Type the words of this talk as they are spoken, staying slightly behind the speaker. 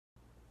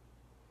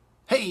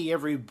Hey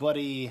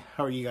everybody,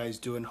 how are you guys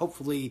doing?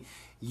 Hopefully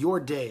your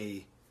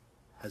day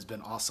has been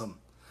awesome.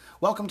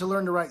 Welcome to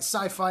Learn to Write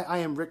Sci-Fi. I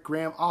am Rick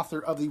Graham,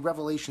 author of the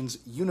Revelations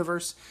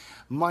universe.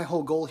 My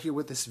whole goal here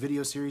with this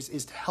video series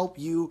is to help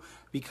you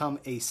become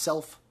a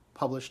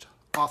self-published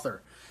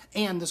author.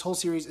 And this whole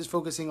series is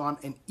focusing on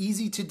an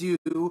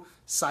easy-to-do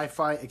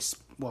sci-fi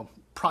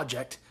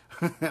project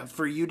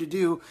for you to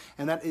do,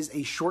 and that is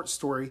a short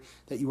story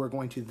that you are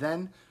going to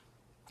then,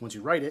 once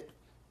you write it,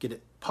 get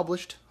it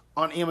published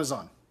on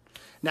Amazon.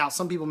 Now,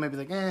 some people may be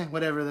like,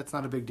 whatever, that's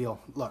not a big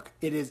deal. Look,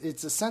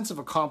 it's a sense of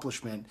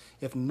accomplishment,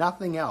 if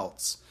nothing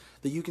else,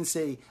 that you can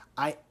say,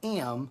 I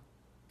am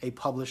a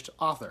published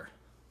author.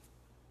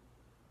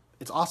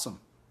 It's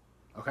awesome,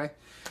 okay?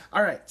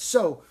 All right,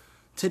 so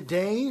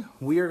today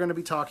we are going to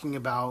be talking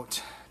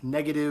about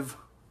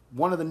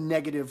one of the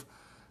negative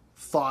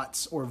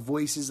thoughts or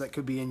voices that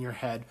could be in your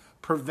head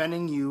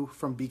preventing you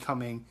from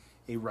becoming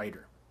a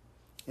writer,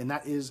 and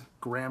that is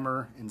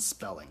grammar and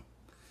spelling.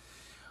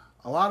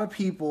 A lot of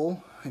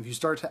people, if you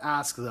start to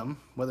ask them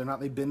whether or not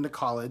they've been to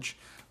college,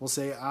 will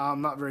say, I'm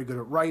not very good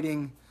at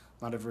writing,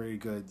 not a very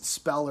good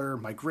speller,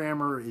 my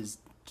grammar is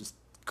just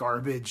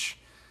garbage.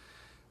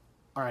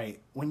 All right,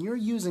 when you're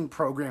using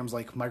programs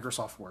like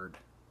Microsoft Word,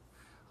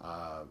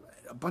 a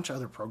bunch of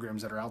other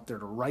programs that are out there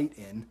to write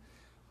in,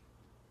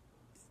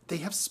 they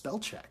have spell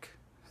check.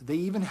 They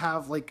even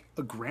have like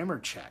a grammar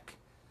check.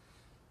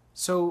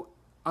 So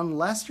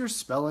unless your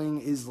spelling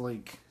is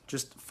like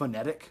just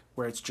phonetic,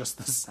 where it's just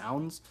the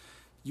sounds,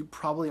 you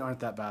probably aren't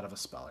that bad of a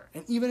speller.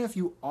 And even if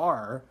you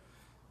are,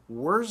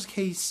 worst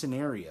case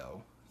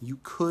scenario, you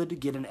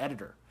could get an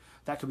editor.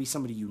 That could be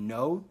somebody you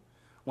know.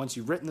 Once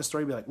you've written the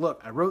story, be like,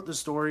 look, I wrote the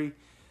story.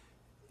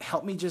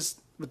 Help me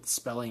just with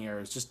spelling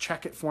errors. Just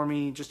check it for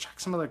me. Just check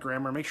some of the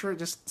grammar. Make sure it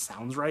just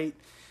sounds right.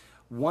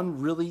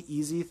 One really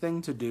easy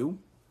thing to do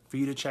for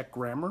you to check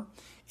grammar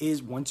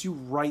is once you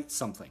write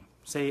something,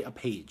 say a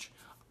page,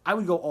 I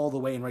would go all the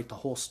way and write the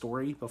whole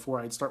story before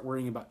I'd start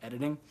worrying about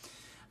editing.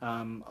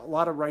 A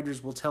lot of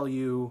writers will tell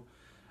you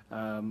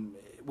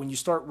when you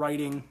start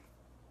writing,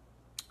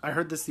 I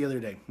heard this the other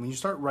day, when you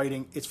start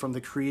writing, it's from the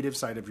creative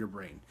side of your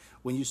brain.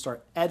 When you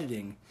start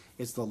editing,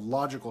 it's the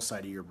logical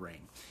side of your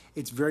brain.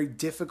 It's very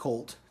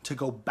difficult to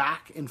go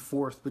back and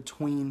forth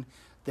between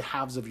the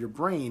halves of your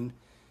brain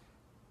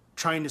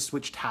trying to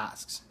switch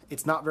tasks.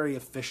 It's not very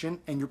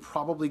efficient, and you're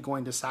probably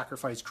going to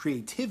sacrifice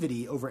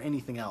creativity over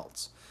anything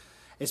else.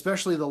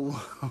 Especially the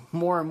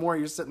more and more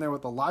you're sitting there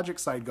with the logic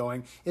side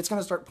going, it's going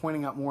to start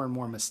pointing out more and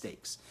more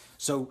mistakes.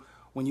 So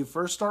when you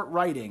first start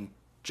writing,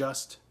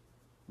 just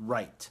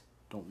write.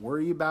 Don't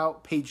worry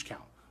about page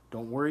count.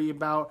 Don't worry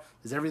about,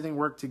 does everything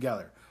work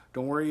together?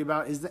 Don't worry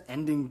about, is the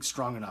ending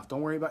strong enough?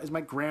 Don't worry about, is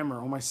my grammar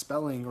or my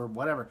spelling or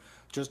whatever.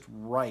 Just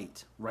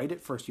write. Write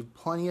it first. You have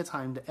plenty of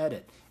time to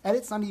edit.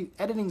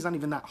 Editing's not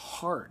even that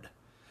hard.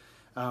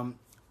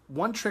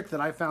 One trick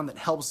that I found that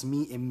helps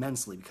me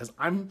immensely, because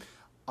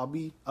I'll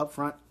be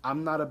upfront,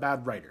 I'm not a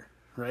bad writer,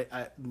 right?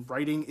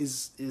 Writing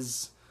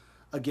is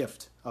a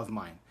gift of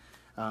mine.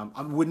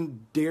 I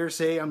wouldn't dare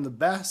say I'm the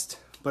best,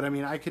 but I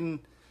mean, I can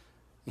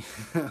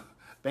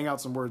bang out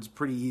some words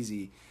pretty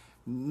easy.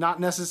 Not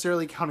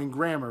necessarily counting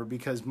grammar,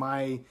 because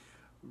my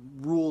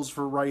rules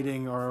for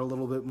writing are a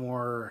little bit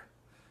more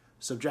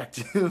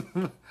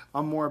subjective.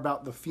 I'm more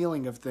about the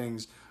feeling of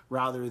things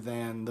rather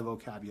than the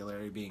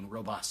vocabulary being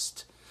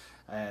robust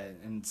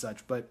and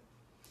such. But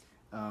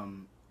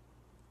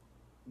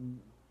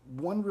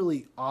one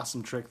really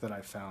awesome trick that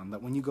I found,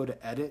 that when you go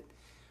to edit,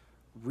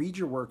 read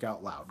your work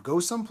out loud. Go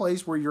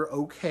someplace where you're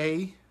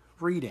okay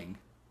reading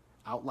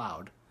out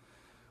loud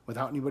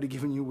without anybody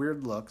giving you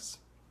weird looks,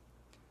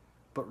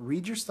 but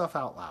read your stuff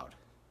out loud.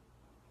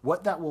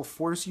 What that will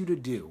force you to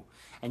do,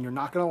 and you're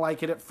not going to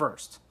like it at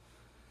first,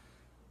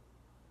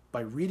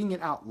 by reading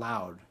it out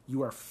loud,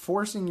 you are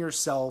forcing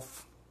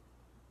yourself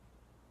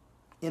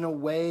in a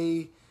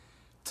way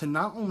to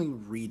not only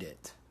read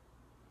it,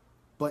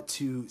 but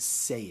to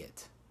say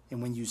it.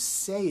 And when you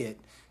say it,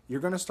 you're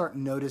going to start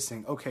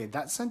noticing, okay,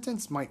 that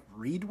sentence might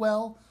read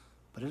well,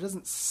 but it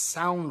doesn't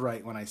sound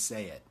right when I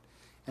say it.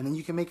 And then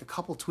you can make a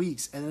couple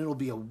tweaks, and it'll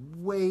be a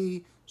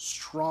way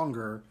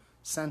stronger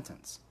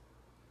sentence.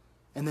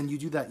 And then you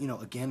do that,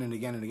 again and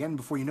again and again.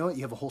 Before you know it,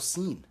 you have a whole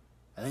scene.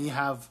 And then you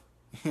have,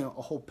 a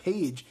whole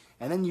page,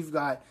 and then you've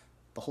got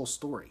the whole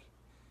story.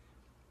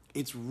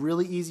 It's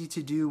really easy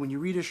to do when you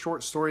read a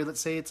short story.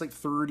 Let's say it's like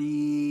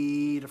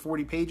 30 to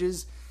 40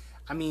 pages.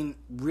 I mean,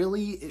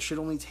 really, it should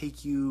only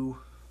take you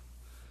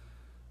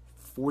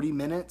 40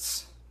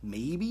 minutes,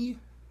 maybe.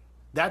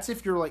 That's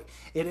if you're like,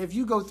 if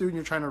you go through and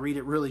you're trying to read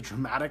it really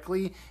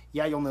dramatically,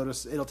 yeah, you'll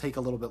notice it'll take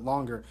a little bit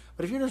longer.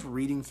 But if you're just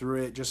reading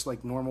through it just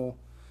like normal,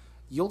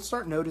 you'll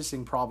start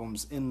noticing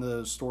problems in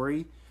the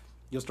story.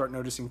 You'll start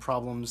noticing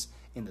problems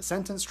in the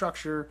sentence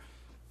structure.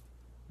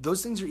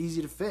 Those things are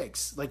easy to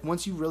fix. Like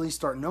once you really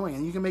start knowing,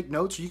 and you can make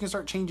notes or you can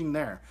start changing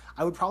there.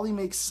 I would probably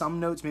make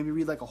some notes, maybe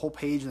read like a whole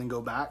page and then go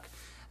back,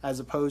 as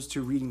opposed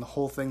to reading the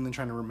whole thing and then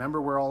trying to remember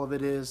where all of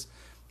it is.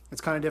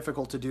 It's kind of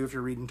difficult to do if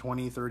you're reading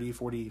 20, 30,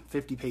 40,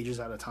 50 pages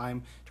at a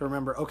time to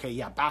remember, okay,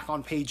 yeah, back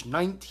on page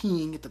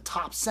 19 at the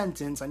top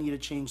sentence, I need to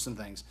change some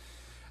things.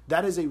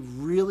 That is a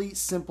really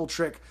simple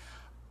trick.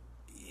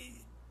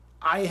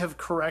 I have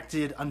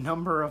corrected a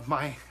number of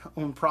my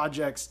own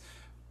projects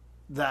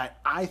that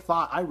I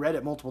thought, I read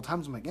it multiple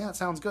times. I'm like, yeah, it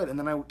sounds good. And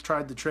then I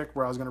tried the trick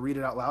where I was going to read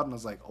it out loud and I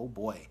was like, oh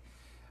boy,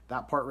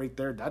 that part right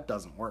there, that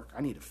doesn't work.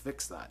 I need to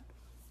fix that.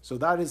 So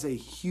that is a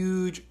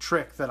huge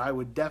trick that I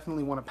would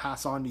definitely want to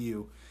pass on to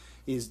you,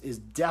 is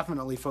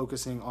definitely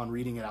focusing on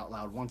reading it out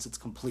loud once it's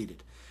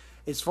completed.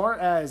 As far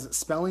as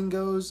spelling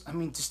goes, I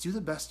mean, just do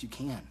the best you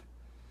can.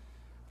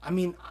 I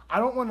mean, I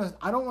don't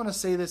want to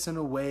say this in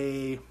a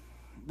way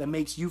that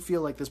makes you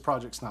feel like this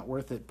project's not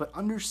worth it, but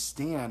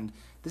understand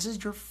this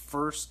is your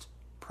first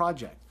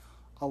project.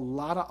 A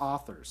lot of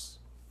authors,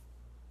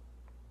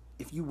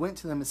 if you went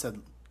to them and said,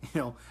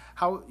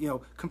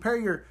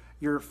 compare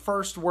your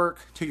first work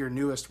to your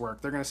newest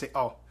work, they're going to say,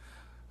 oh,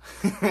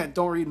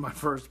 don't read my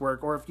first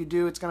work, or if you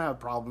do, it's going to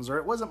have problems, or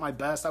it wasn't my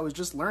best, I was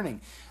just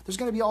learning. There's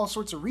going to be all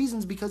sorts of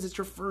reasons because it's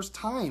your first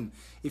time.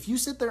 If you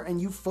sit there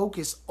and you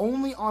focus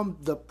only on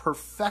the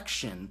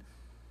perfection,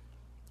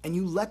 and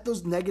you let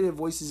those negative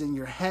voices in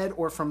your head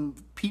or from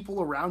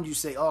people around you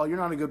say, oh, you're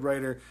not a good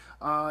writer,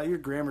 your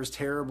grammar's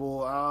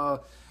terrible,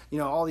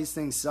 all these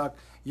things suck,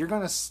 you're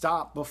going to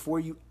stop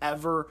before you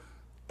ever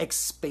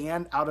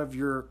expand out of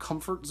your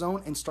comfort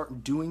zone and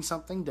start doing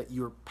something that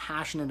you're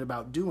passionate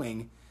about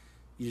doing.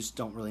 You just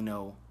don't really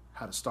know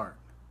how to start.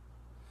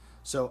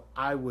 So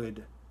I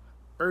would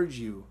urge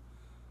you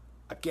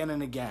again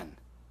and again,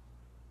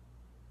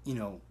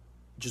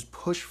 just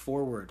push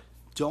forward.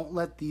 Don't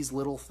let these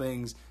little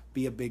things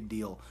be a big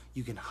deal.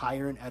 You can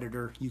hire an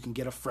editor. You can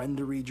get a friend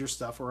to read your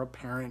stuff, or a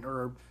parent,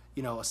 or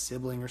a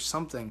sibling or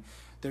something.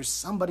 There's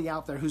somebody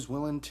out there who's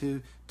willing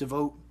to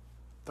devote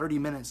 30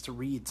 minutes to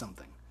read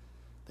something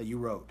that you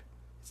wrote.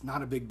 It's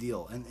not a big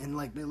deal. And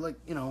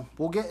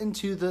we'll get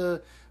into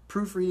the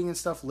proofreading and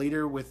stuff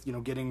later with,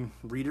 getting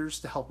readers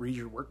to help read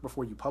your work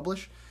before you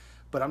publish.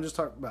 But I'm just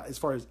talking about as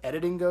far as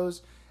editing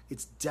goes,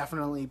 it's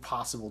definitely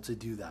possible to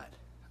do that.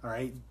 All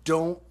right?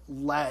 Don't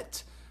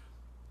let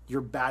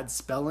your bad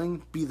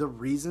spelling be the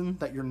reason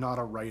that you're not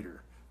a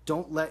writer.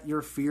 Don't let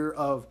your fear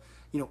of,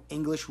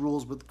 English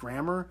rules with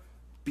grammar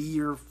be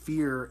your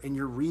fear and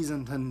your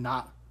reason to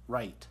not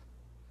write.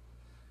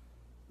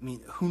 I mean,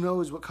 who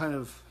knows what kind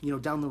of,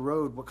 down the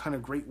road, what kind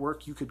of great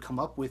work you could come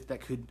up with that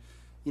could,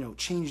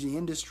 change the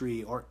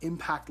industry or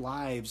impact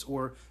lives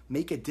or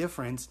make a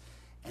difference,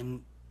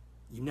 and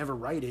you never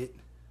write it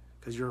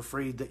because you're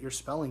afraid that your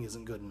spelling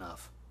isn't good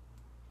enough.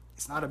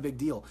 It's not a big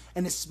deal.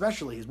 And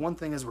especially, is one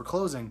thing as we're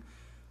closing,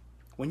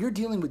 when you're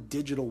dealing with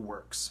digital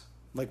works,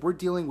 like we're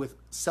dealing with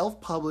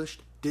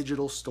self-published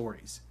digital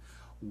stories,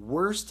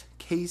 worst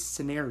case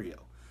scenario,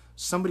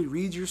 somebody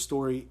reads your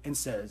story and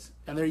says,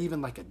 and they're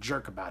even like a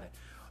jerk about it,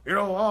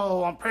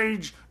 on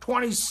page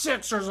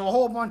 26, there's a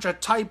whole bunch of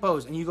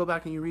typos. And you go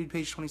back and you read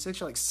page 26,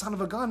 you're like, son of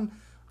a gun,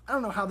 I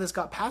don't know how this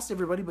got past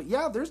everybody, but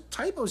yeah, there's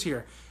typos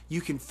here. You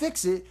can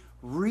fix it,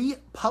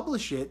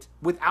 republish it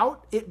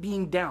without it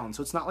being down.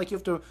 So it's not like you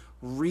have to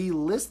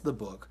relist the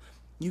book.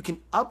 You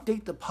can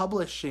update the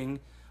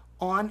publishing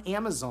on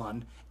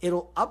Amazon.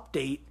 It'll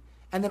update,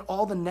 and then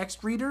all the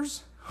next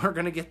readers are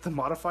going to get the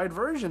modified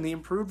version, the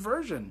improved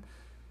version.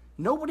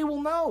 Nobody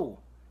will know,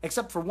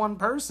 except for one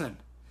person.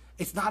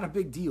 It's not a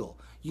big deal.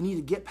 You need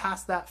to get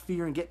past that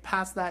fear and get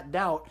past that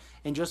doubt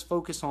and just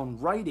focus on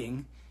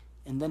writing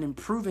and then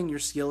improving your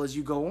skill as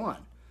you go on.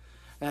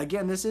 And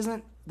again, this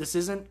isn't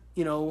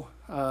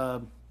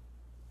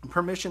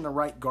permission to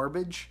write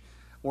garbage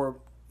or,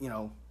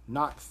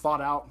 not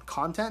thought out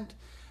content,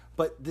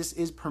 but this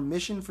is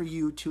permission for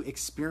you to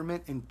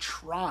experiment and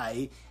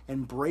try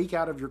and break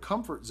out of your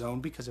comfort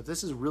zone, because if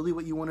this is really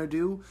what you want to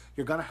do,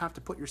 you're going to have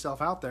to put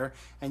yourself out there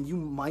and you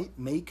might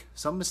make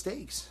some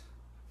mistakes.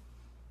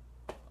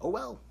 Oh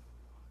well,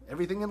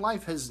 everything in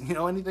life has,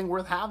 anything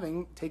worth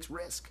having takes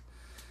risk.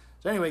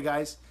 So anyway,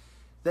 guys,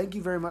 thank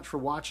you very much for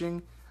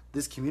watching.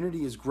 This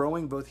community is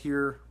growing both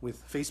here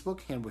with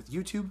Facebook and with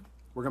YouTube.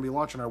 We're going to be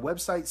launching our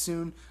website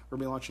soon. We're going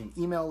to be launching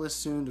an email list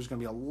soon. There's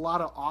going to be a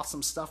lot of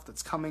awesome stuff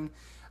that's coming.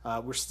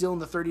 We're still in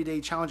the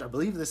 30-day challenge. I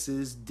believe this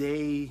is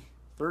day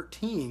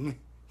 13.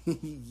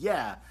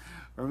 Yeah,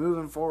 we're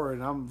moving forward,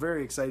 and I'm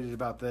very excited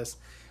about this.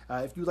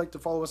 If you'd like to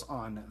follow us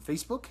on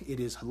Facebook, it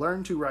is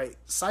Learn to Write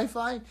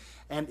SciFi.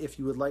 And if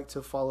you would like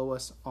to follow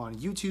us on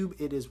YouTube,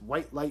 it is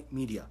White Light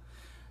Media.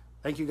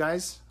 Thank you,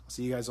 guys. I'll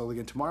see you guys all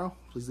again tomorrow.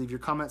 Please leave your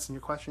comments and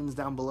your questions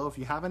down below if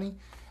you have any.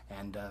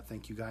 And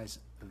thank you guys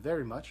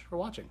very much for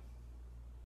watching.